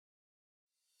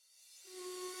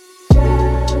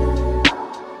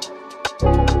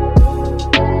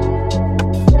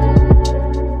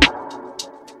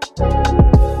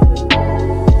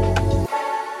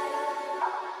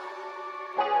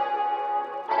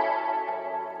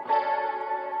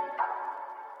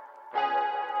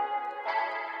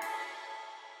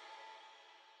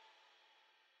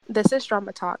This is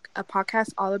DramaTalk, a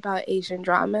podcast all about Asian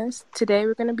dramas. Today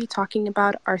we're going to be talking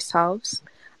about ourselves.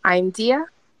 I'm Dia.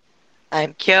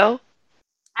 I'm Kyo.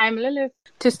 I'm Lilith.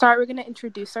 To start, we're going to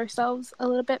introduce ourselves a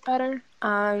little bit better.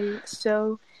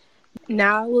 So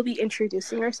now we'll be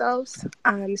introducing ourselves.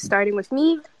 Starting with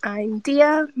me, I'm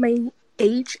Dia. My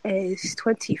age is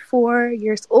 24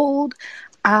 years old.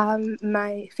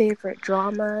 My favorite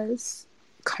dramas,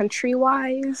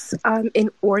 country-wise, in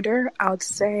order, I would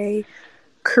say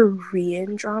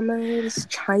Korean dramas,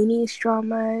 Chinese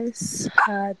dramas,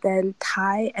 then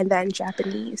Thai, and then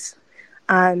Japanese.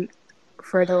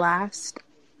 For the last,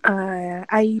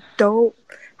 I don't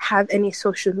have any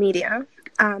social media,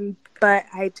 but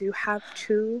I do have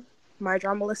two My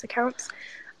Drama List accounts.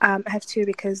 I have two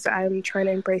because I'm trying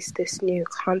to embrace this new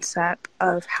concept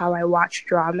of how I watch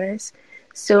dramas.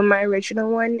 So my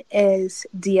original one is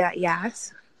Dia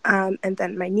Yas, and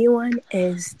then my new one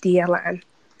is Dia Lan.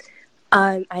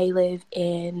 I live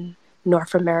in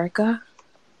North America.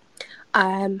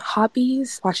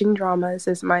 Hobbies, watching dramas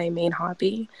is my main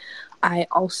hobby. I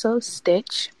also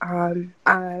stitch.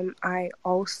 I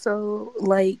also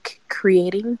like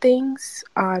creating things.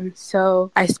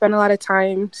 So I spend a lot of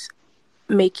times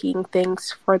making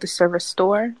things for the service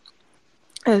store,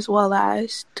 as well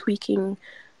as tweaking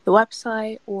the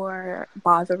website or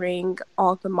bothering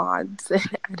all the mods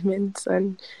and admins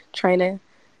and trying to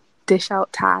dish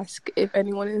out tasks if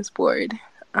anyone is bored.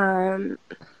 We're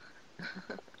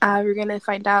gonna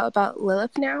find out about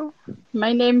Lilith now.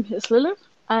 My name is Lilith.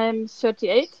 I'm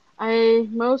 38. I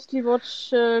mostly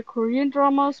watch Korean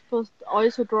dramas, but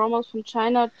also dramas from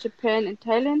China, Japan, and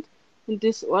Thailand in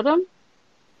this order.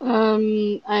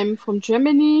 I'm from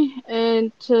Germany,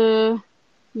 and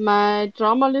my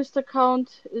drama list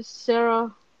account is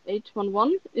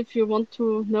Sarah811. If you want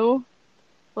to know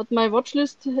what my watch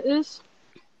list is.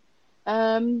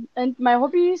 And my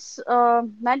hobbies are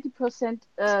 90%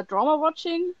 drama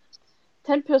watching,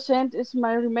 10% is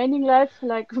my remaining life,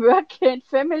 like work and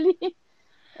family,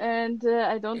 and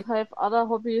I don't have other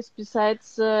hobbies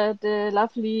besides the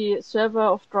lovely server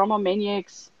of Drama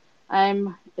Maniacs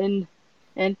I'm in.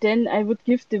 And then I would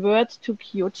give the word to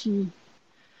Kyoichi.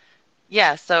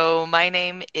 Yeah, so my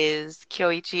name is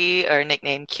Kyoichi, or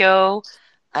nickname Kyo.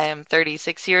 I am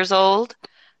 36 years old.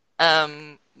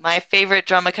 My favorite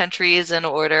drama countries in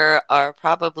order are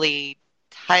probably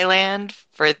Thailand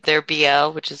for their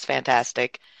BL, which is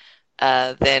fantastic,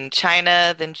 then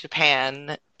China, then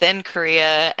Japan, then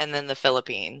Korea, and then the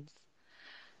Philippines.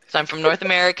 So I'm from North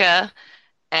America,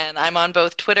 and I'm on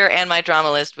both Twitter and my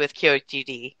drama list with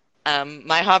Kyoichi.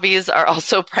 My hobbies are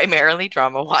also primarily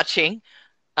drama watching,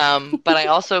 but I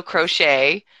also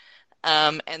crochet,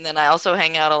 and then I also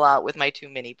hang out a lot with my two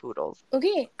mini poodles.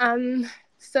 Okay,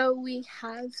 so we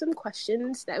have some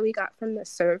questions that we got from the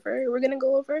server we're going to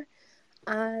go over.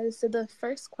 So the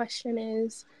first question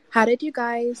is, how did you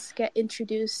guys get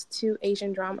introduced to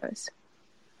Asian dramas?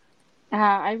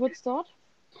 I would start.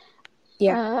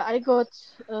 Yeah. I got,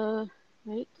 I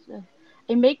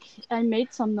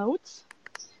made some notes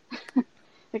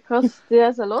because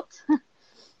there's a lot.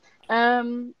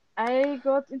 I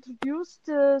got introduced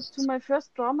to my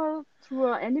first drama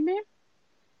through an anime.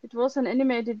 It was an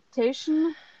anime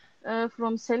adaptation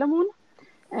from Sailor Moon,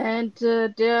 and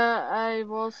there I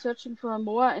was searching for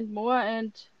more and more,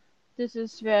 and this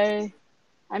is where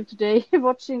I'm today,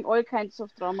 watching all kinds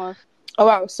of dramas. Oh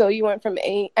wow, so you went from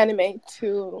anime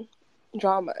to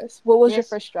dramas. What was your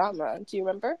first drama? Do you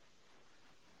remember?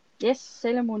 Yes,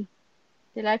 Sailor Moon,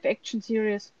 the live action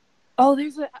series. Oh,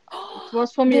 there's a... It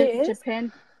was from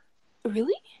Japan.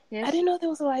 Really? Yes. I didn't know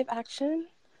there was a live action.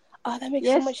 Oh, that makes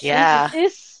so much sense. Yeah.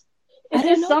 It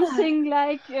is something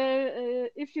like,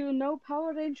 if you know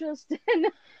Power Rangers, then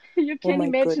you can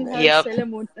imagine how Sailor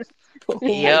Moon is.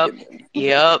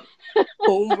 Yep.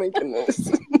 Oh my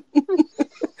goodness.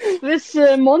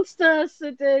 With monsters,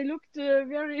 they looked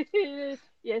very,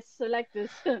 like this.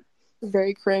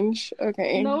 Very cringe.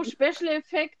 Okay. No special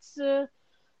effects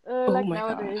like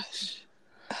nowadays. Gosh.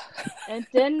 And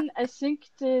then I think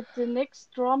the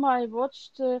next drama I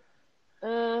watched,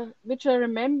 which I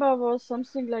remember, was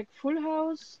something like Full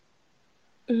House.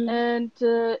 Mm-hmm. And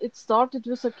it started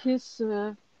with a kiss.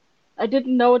 I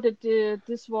didn't know that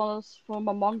this was from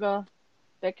a manga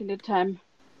back in the time.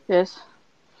 Yes.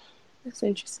 That's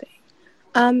interesting.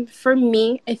 For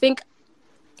me, I think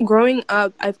growing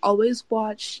up, I've always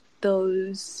watched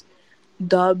those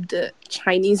dubbed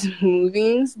Chinese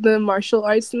movies, the martial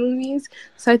arts movies.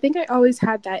 So I think I always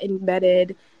had that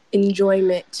embedded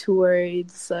enjoyment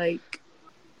towards like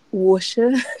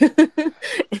wuxia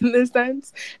in the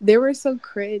sense. They were so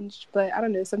cringe, but I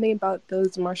don't know, something about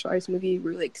those martial arts movies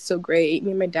were like so great.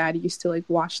 Me and my dad used to like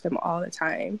watch them all the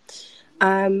time.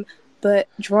 But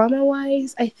drama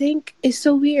wise, I think it's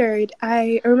so weird.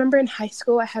 I remember in high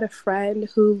school I had a friend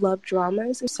who loved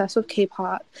dramas, obsessed with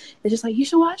K-pop. It's just like, you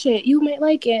should watch it, you might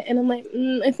like it. And I'm like,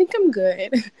 I think I'm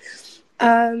good.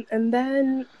 And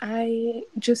then I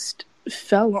just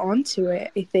fell onto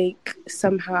it, I think,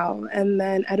 somehow. And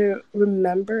then I don't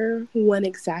remember when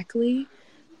exactly.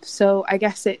 So I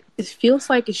guess it feels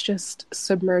like it's just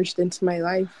submerged into my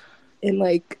life in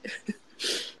like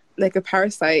like a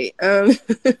parasite. But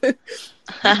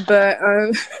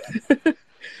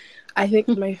I think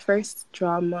my first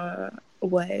drama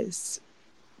was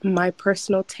My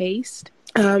Personal Taste,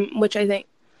 which I think,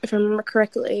 if I remember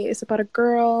correctly, is about a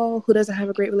girl who doesn't have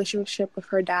a great relationship with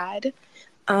her dad.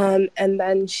 And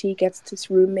then she gets this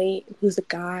roommate who's a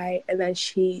guy, and then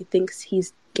she thinks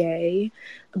he's gay,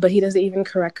 but he doesn't even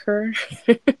correct her.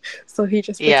 So he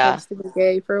just pretends to be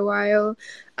gay for a while,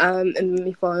 and then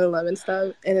they fall in love and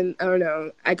stuff. And then, I don't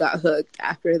know, I got hooked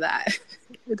after that.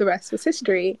 The rest was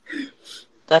history.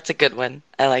 That's a good one.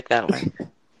 I like that one.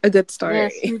 A good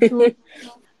story. Yes, me too.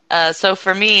 So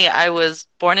for me, I was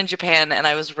born in Japan and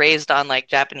I was raised on like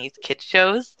Japanese kids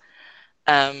shows.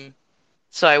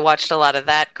 So I watched a lot of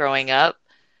that growing up.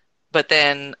 But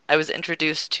then I was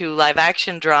introduced to live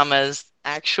action dramas,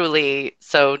 actually,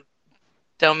 so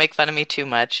don't make fun of me too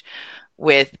much,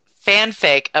 with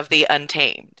fanfic of The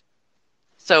Untamed.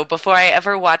 So before I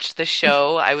ever watched the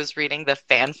show, I was reading the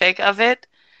fanfic of it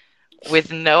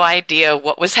with no idea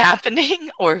what was happening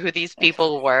or who these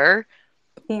people were.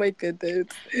 Oh my goodness.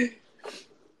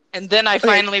 And then I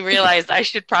finally realized I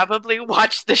should probably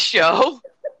watch the show.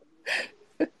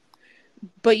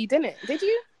 But you didn't, did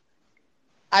you?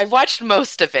 I've watched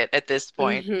most of it at this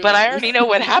point, but I already know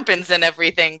what happens and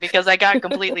everything because I got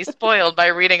completely spoiled by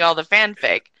reading all the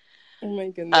fanfic. Oh my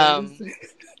goodness.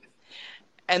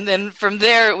 And then from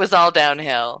there, it was all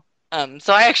downhill.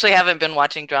 So I actually haven't been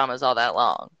watching dramas all that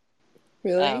long.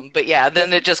 Really? But yeah,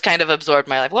 then it just kind of absorbed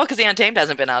my life. Well, because The Untamed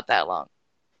hasn't been out that long.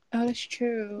 Oh, that's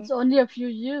true. It's only a few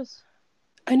years.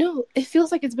 I know. It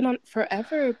feels like it's been on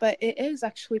forever, but it is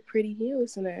actually pretty new,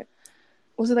 isn't it?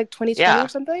 Was it like 2020 or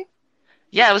something?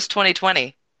 Yeah, it was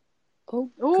 2020. Oh,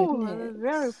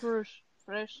 very fresh.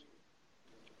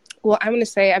 Well, I'm going to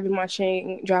say I've been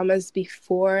watching dramas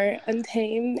before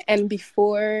Untamed and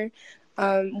before,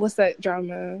 what's that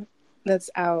drama that's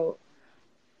out?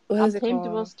 What is it called?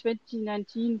 Untamed was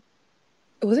 2019.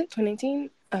 Was it 2019?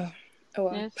 Oh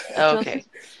well. Yes, okay.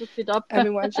 Just looked it up. I've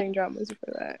been watching dramas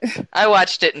before that. I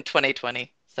watched it in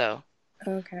 2020, so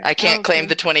okay. I can't claim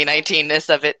the 2019-ness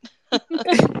of it.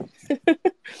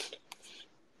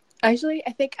 Actually,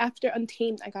 I think after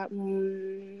Untamed,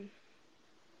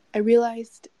 I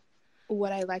realized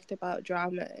what I liked about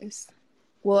dramas.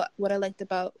 Well, what I liked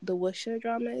about the wuxia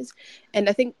dramas. And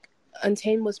I think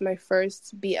Untamed was my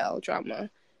first BL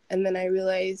drama. And then I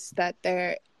realized that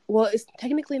it's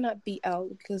technically not BL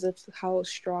because of how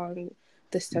strong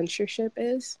the censorship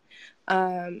is.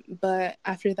 But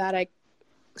after that, I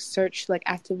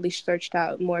actively searched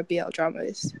out more BL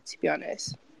dramas, to be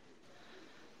honest.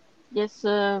 Yes,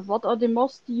 what are the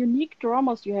most unique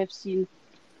dramas you have seen?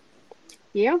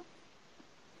 Yeah?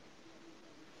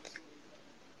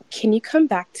 Can you come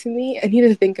back to me? I need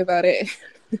to think about it.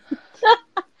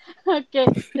 Okay,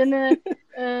 then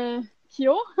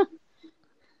Kyo?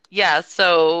 Yeah,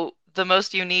 so the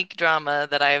most unique drama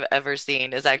that I've ever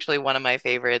seen is actually one of my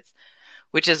favorites,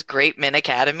 which is Great Men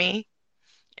Academy.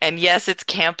 And yes, it's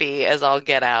campy as all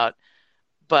get out,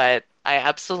 but I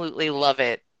absolutely love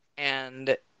it.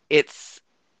 And it's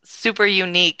super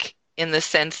unique in the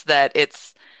sense that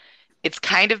it's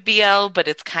kind of BL, but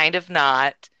it's kind of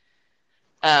not.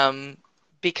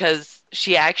 Because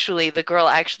the girl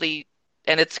actually,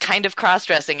 and it's kind of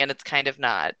cross-dressing and it's kind of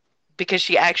not, because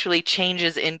she actually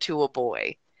changes into a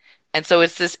boy. And so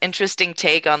it's this interesting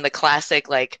take on the classic,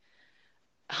 like,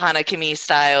 Hanakimi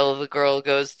style, the girl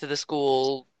goes to the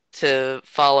school to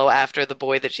follow after the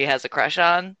boy that she has a crush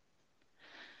on.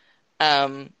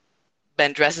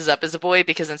 Then dresses up as a boy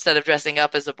because instead of dressing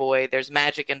up as a boy, there's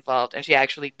magic involved and she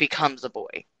actually becomes a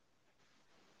boy.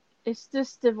 Is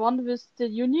this the one with the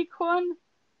unicorn?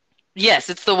 Yes,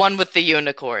 it's the one with the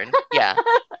unicorn. Yeah.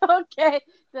 Okay,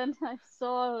 then I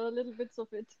saw little bits of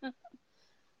it.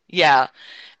 Yeah.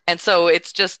 And so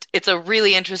it's a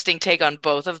really interesting take on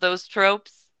both of those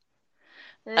tropes.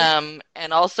 And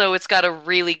also it's got a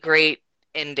really great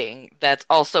ending that's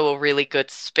also a really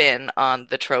good spin on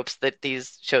the tropes that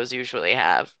these shows usually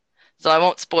have. So I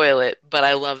won't spoil it, but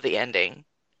I love the ending.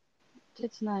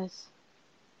 That's nice.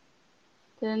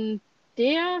 Then,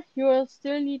 Dea, you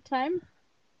still need time?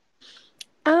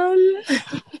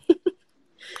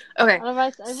 Okay.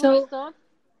 Otherwise, I So, will start.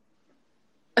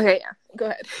 okay, yeah, go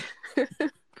ahead.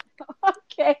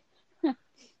 Okay.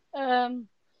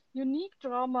 Unique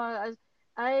drama.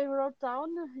 I wrote down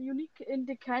unique in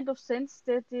the kind of sense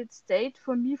that it stayed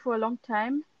for me for a long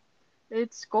time.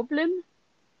 It's Goblin.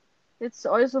 It's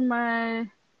also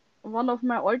one of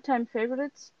my all-time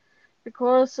favorites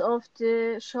because of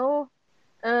the show,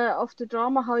 of the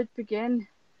drama, how it began,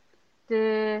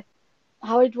 the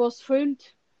how it was filmed,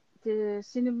 the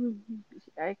cinema.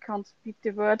 I can't speak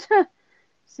the word.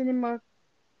 Cinema.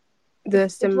 The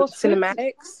It was filmed.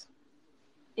 cinematics.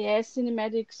 Yes,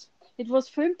 cinematics. It was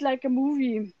filmed like a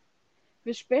movie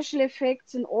with special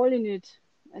effects and all in it,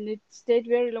 and it stayed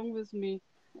very long with me.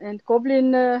 And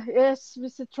Goblin, yes,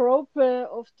 with the trope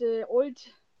of the old,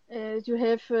 you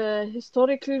have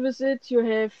historical with it, you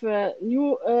have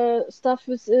new stuff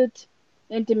with it,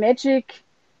 and the magic,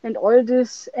 and all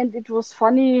this, and it was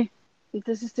funny. And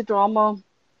this is the drama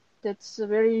that's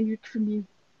very unique for me.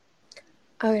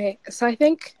 Okay, so I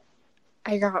think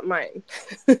I got mine.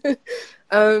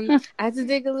 I had to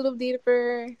dig a little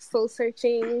deeper, soul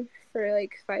searching for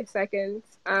like 5 seconds.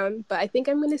 But I think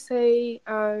I'm gonna say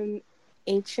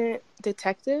Ancient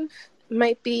Detective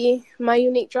might be my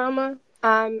unique drama.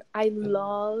 I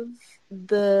love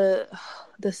the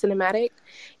cinematic.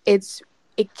 It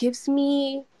gives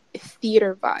me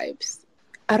theater vibes.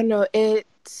 I don't know.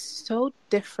 It's so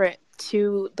different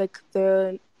to like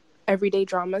the everyday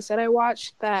dramas that I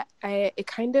watched that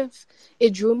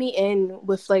it drew me in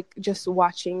with like just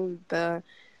watching the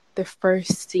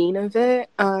first scene of it.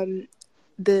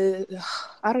 The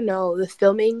I don't know, the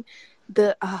filming,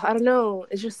 the I don't know,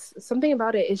 it's just something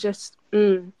about it. It's just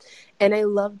and I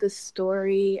love the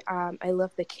story. I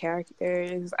love the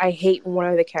characters. I hate one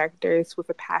of the characters with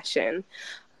a passion.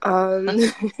 Um,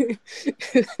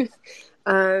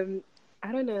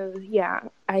 I don't know. Yeah,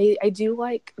 I do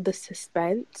like the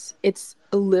suspense. It's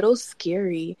a little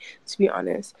scary, to be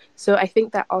honest. So I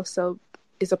think that also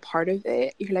is a part of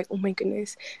it. You're like, oh my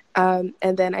goodness. And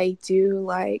then I do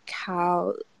like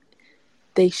how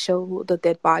they show the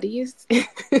dead bodies.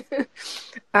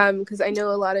 Because I know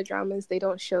a lot of dramas, they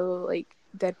don't show like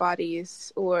dead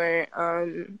bodies or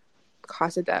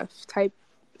cause of death type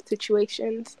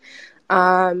situations.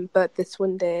 But this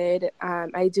one did.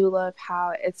 I do love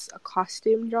how it's a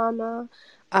costume drama,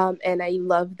 and I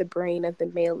love the brain of the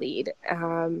male lead.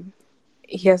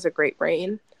 He has a great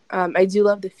brain. I do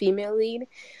love the female lead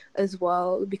as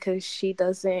well because she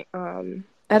doesn't.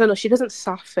 I don't know. She doesn't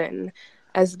soften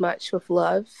as much with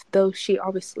love, though she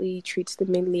obviously treats the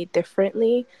main lead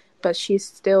differently. But she's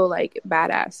still like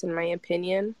badass in my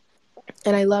opinion.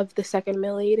 And I love the second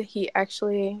male lead. He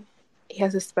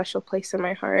has a special place in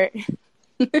my heart.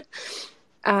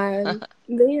 But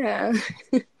yeah.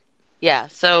 Yeah,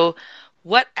 so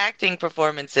what acting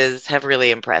performances have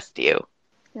really impressed you?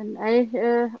 Can I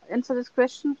answer this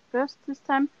question first this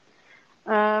time?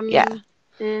 Yeah.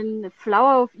 In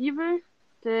Flower of Evil,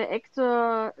 the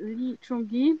actor Lee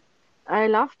Chung-gi, I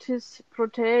loved his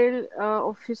portrayal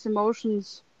of his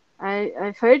emotions.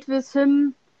 I felt with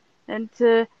him, and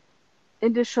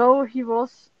in the show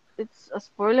it's a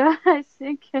spoiler, I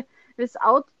think,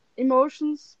 without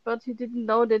emotions, but he didn't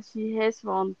know that he had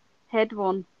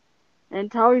one.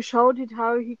 And how he showed it,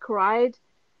 how he cried,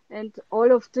 and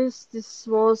all of this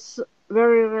was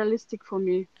very realistic for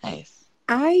me. Nice.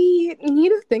 I need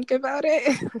to think about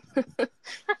it.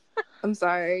 I'm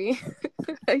sorry.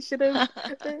 I should have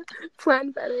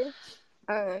planned better.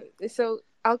 So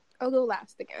I'll go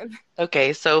last again.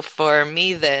 Okay, so for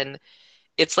me then,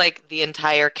 it's like the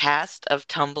entire cast of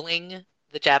Tumbling,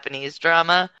 the Japanese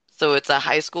drama. So it's a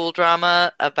high school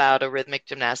drama about a rhythmic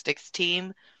gymnastics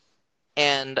team,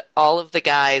 and all of the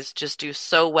guys just do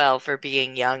so well for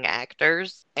being young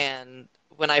actors. And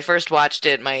when I first watched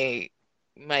it, my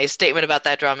statement about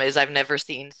that drama is I've never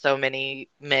seen so many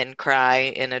men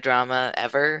cry in a drama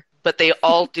ever, but they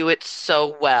all do it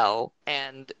so well,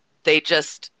 and they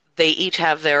each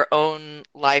have their own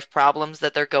life problems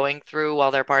that they're going through while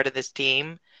they're part of this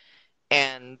team,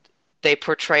 and they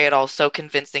portray it all so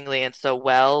convincingly and so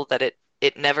well that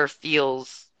it never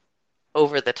feels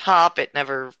over the top. It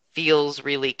never feels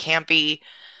really campy.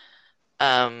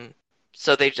 Um,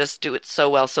 so they just do it so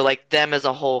well. So like them as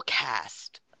a whole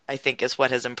cast, I think is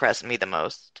what has impressed me the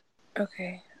most.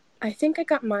 Okay. I think I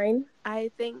got mine.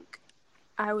 I think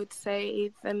I would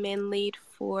say the main lead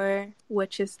for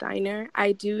Witch's Diner.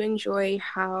 I do enjoy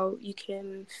how you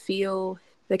can feel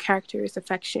the character's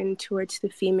affection towards the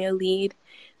female lead.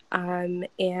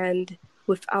 And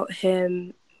without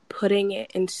him putting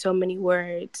it in so many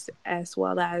words, as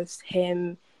well as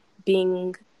him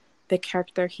being the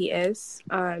character he is.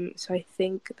 So I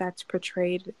think that's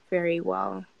portrayed very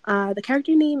well. The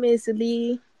character name is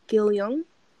Lee Gil-young.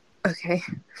 Okay.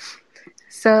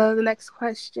 So the next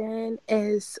question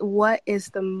is, what is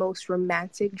the most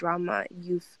romantic drama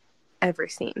you've ever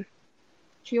seen?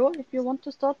 Gio, if you want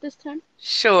to start this time.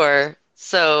 Sure.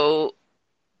 So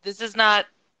this is not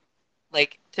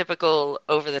like typical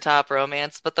over-the-top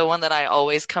romance, but the one that I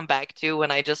always come back to when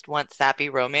I just want sappy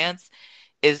romance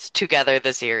is Together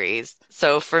the series.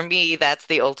 So for me, that's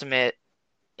the ultimate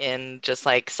in just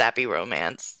like sappy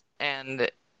romance.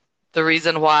 And the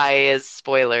reason why is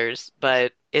spoilers,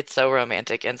 but it's so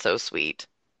romantic and so sweet.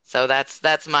 So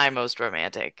that's my most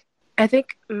romantic. I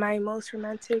think my most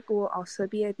romantic will also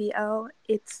be a BL.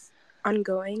 It's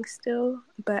ongoing still,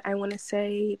 but I want to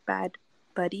say Bad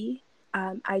Buddy.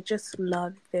 I just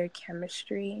love their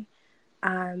chemistry.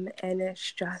 And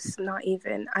it's just not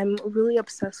even... I'm really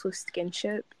obsessed with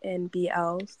skinship in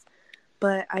BLs,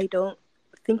 but I don't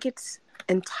think it's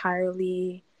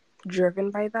entirely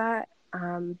driven by that.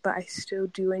 But I still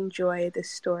do enjoy the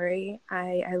story.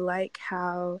 I like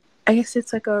how... I guess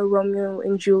it's like a Romeo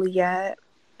and Juliet,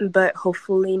 but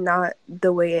hopefully not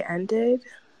the way it ended,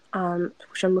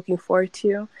 which I'm looking forward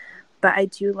to. But I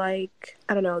do like,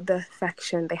 I don't know, the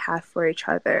affection they have for each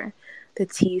other, the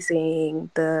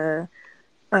teasing,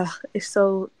 it's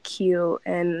so cute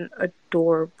and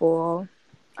adorable.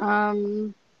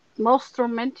 Most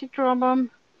romantic drama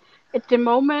at the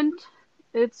moment,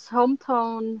 it's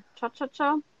Hometown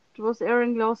Cha-Cha-Cha. It was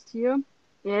airing last year.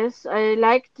 Yes, I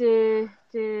like the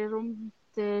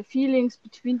feelings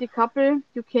between the couple.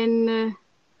 You can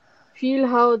feel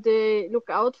how they look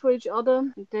out for each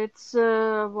other. That's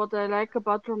what I like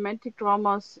about romantic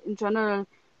dramas in general.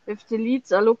 If the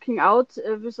leads are looking out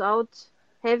without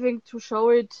having to show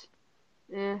it,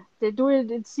 they do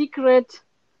it in secret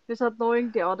without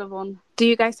knowing the other one. Do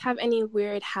you guys have any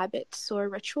weird habits or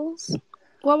rituals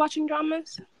while watching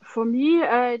dramas? For me,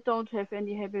 I don't have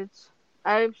any habits.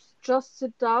 I just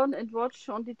sit down and watch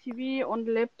on the TV, on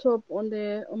the laptop, on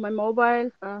my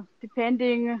mobile,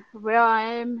 depending where I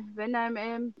am, when I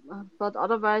am. But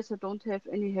otherwise, I don't have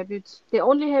any habits. The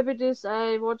only habit is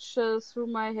I watch through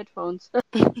my headphones.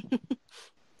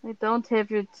 I don't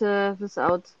have it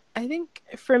without. I think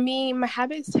for me, my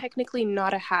habit is technically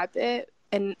not a habit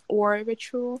or a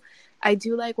ritual. I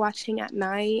do like watching at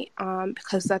night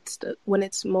because that's when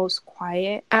it's most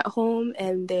quiet at home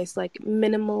and there's like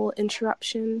minimal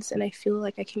interruptions, and I feel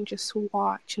like I can just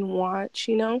watch and watch,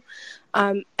 you know.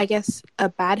 I guess a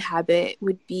bad habit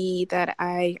would be that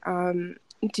I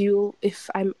do, if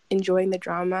I'm enjoying the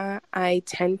drama, I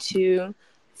tend to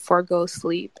forego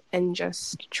sleep and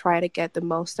just try to get the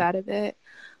most out of it.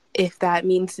 If that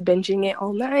means binging it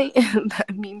all night,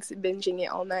 that means binging it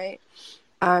all night.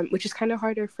 Which is kind of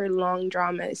harder for long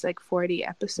dramas, like 40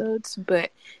 episodes.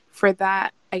 But for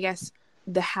that, I guess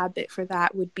the habit for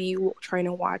that would be trying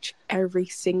to watch every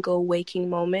single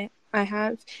waking moment I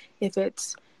have. If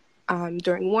it's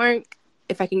during work,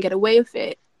 if I can get away with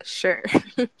it, sure.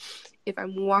 If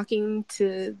I'm walking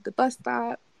to the bus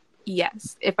stop,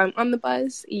 yes. If I'm on the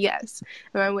bus, yes.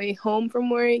 Am I way home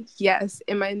from work? Yes.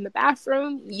 Am I in the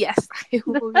bathroom? Yes. I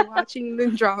will be watching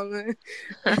the drama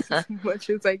as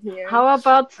much as I can. How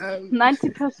about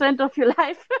 90% of your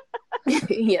life?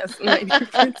 Yes,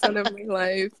 90% of my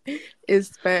life is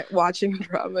spent watching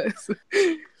dramas.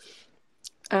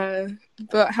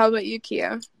 But how about you,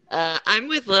 Kia? I'm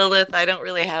with Lilith. I don't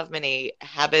really have many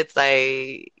habits.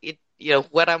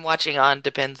 What I'm watching on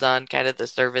depends on kind of the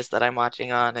service that I'm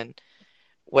watching on and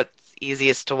what's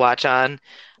easiest to watch on.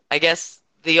 I guess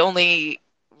the only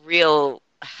real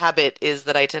habit is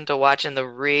that I tend to watch in the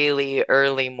really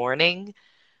early morning,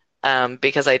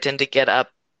 because I tend to get up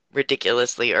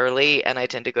ridiculously early and I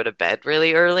tend to go to bed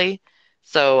really early.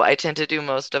 So I tend to do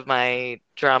most of my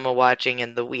drama watching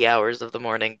in the wee hours of the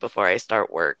morning before I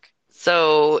start work.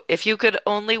 So if you could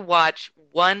only watch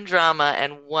one drama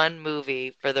and one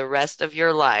movie for the rest of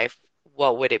your life,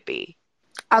 what would it be?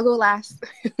 I'll go last.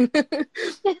 Okay,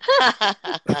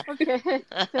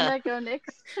 then I go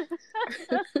next.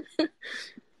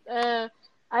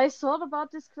 I thought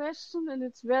about this question and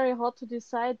it's very hard to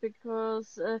decide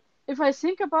because if I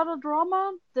think about a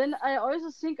drama, then I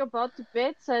also think about the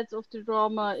bad sides of the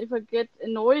drama. If I get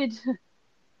annoyed,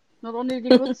 not only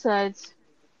the good sides.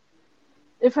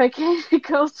 If I can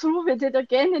go through with it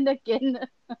again and again.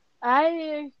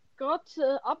 I got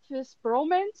up with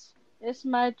Bromance as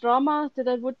my drama that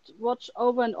I would watch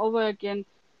over and over again.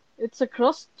 It's a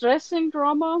cross-dressing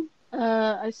drama,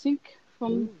 I think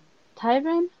from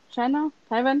Taiwan. China,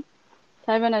 Taiwan,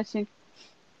 I think.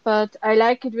 But I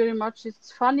like it very much.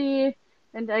 It's funny,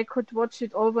 and I could watch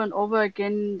it over and over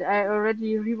again. I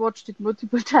already rewatched it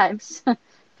multiple times.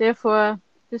 Therefore,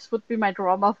 this would be my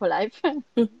drama for life.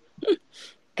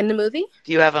 And the movie?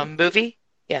 Do you have a movie?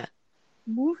 Yeah.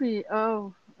 Movie.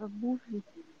 Oh, a movie.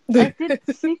 I didn't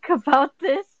think about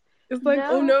this. It's like,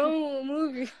 oh No. no,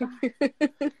 movie.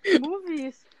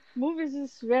 Movies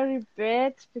is very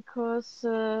bad because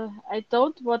I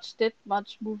don't watch that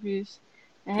much movies.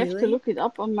 I have to Really? look it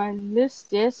up on my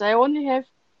list. Yes, I only have,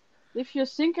 if you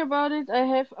think about it, I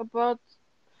have about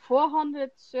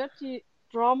 430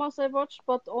 dramas I watched,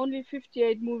 but only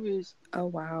 58 movies. Oh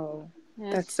wow.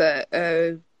 Yes, That's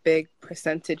a big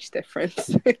percentage difference.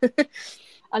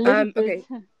 a little bit. Okay.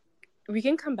 We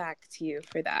can come back to you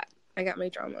for that. I got my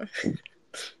drama.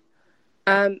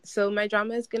 So my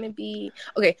drama is gonna be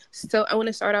okay. So I want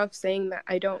to start off saying that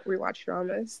I don't rewatch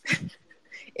dramas.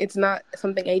 It's not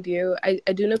something I do. I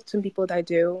do know some people that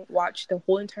do watch the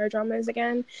whole entire dramas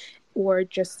again, or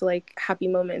just like happy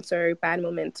moments or bad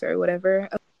moments or whatever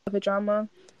of a drama.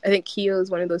 I think Kyo is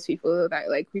one of those people that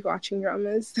like rewatching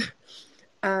dramas.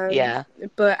 Yeah.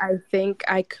 But I think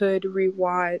I could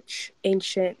rewatch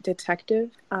Ancient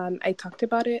Detective. I talked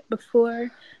about it before.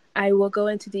 I will go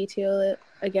into detail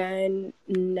again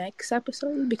next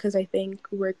episode because I think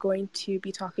we're going to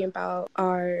be talking about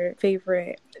our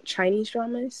favorite Chinese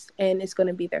dramas, and it's going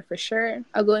to be there for sure.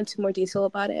 I'll go into more detail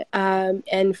about it.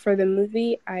 And for the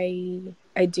movie, I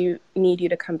do need you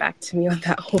to come back to me on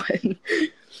that one.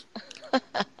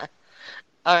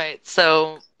 All right,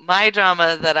 so my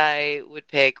drama that I would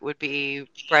pick would be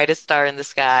Brightest Star in the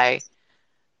Sky,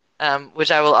 which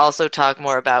I will also talk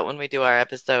more about when we do our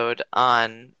episode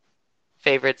on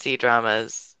favorite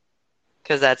C-dramas,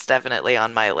 because that's definitely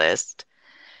on my list.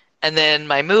 And then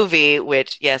my movie,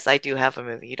 which, yes, I do have a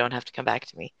movie, you don't have to come back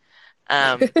to me,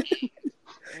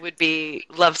 would be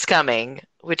Love's Coming,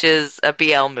 which is a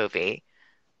BL movie.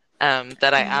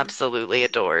 That I absolutely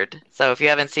adored. So if you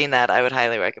haven't seen that, I would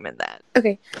highly recommend that.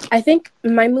 Okay, I think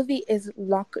my movie is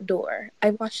Lock Door. I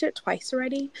watched it twice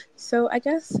already, so I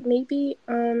guess maybe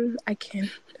I can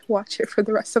watch it for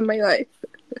the rest of my life.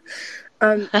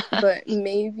 But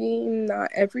maybe not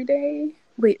every day.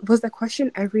 Wait, was the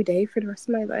question every day for the rest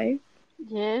of my life?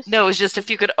 Yes. No, it's just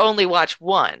if you could only watch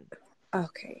one.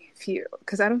 Okay, phew.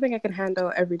 Because I don't think I can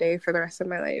handle every day for the rest of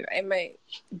my life. I might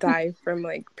die from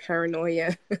like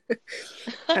paranoia.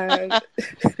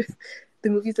 The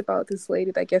movie's about this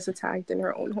lady that gets attacked in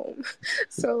her own home.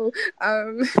 So I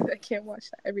can't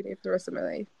watch that every day for the rest of my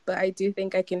life. But I do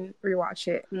think I can rewatch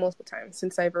it multiple times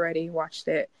since I've already watched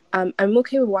it. I'm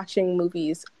okay with watching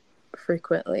movies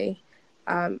frequently,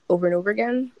 over and over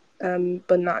again,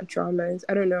 but not dramas.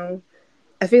 I don't know.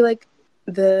 I feel like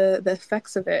the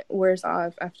effects of it wears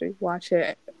off after you watch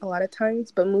it a lot of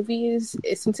times, but movies,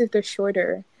 since they're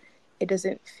shorter, it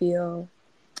doesn't feel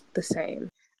the same.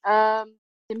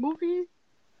 The movie,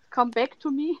 come back to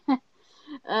me.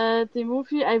 The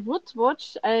movie I would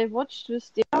watch, I watched with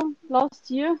Dea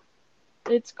last year.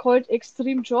 It's called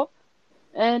Extreme Job,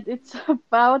 and it's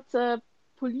about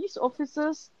police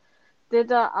officers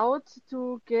that are out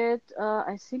to get,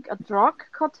 I think, a drug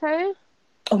cartel.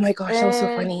 Oh my gosh, that was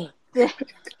so funny. They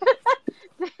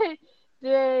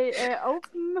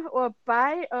open or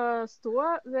buy a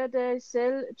store where they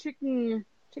sell chicken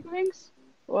wings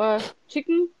or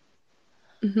chicken.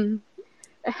 Mm-hmm.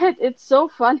 And it's so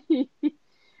funny,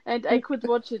 and I could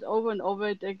watch it over and over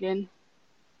it again.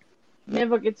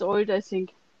 Never gets old, I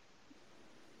think.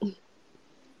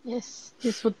 Yes,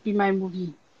 this would be my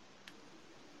movie.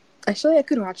 Actually, I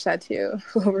could watch that too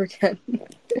over again,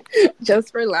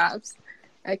 just for laughs.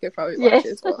 I could probably watch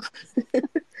it as well.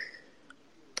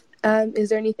 Is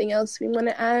there anything else we want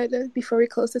to add before we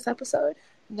close this episode?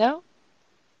 No?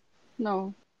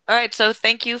 No. All right, so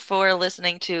thank you for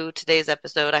listening to today's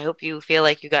episode. I hope you feel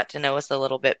like you got to know us a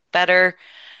little bit better.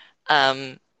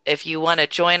 If you want to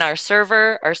join our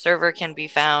server can be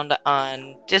found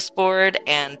on Discord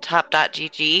and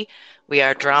top.gg. We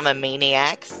are Drama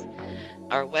Maniacs.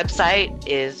 Our website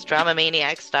is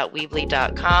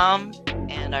dramamaniacs.weebly.com,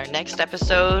 and our next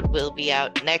episode will be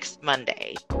out next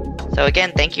Monday. So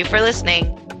again, thank you for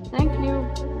listening. Thank you.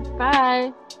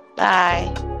 Bye.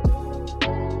 Bye.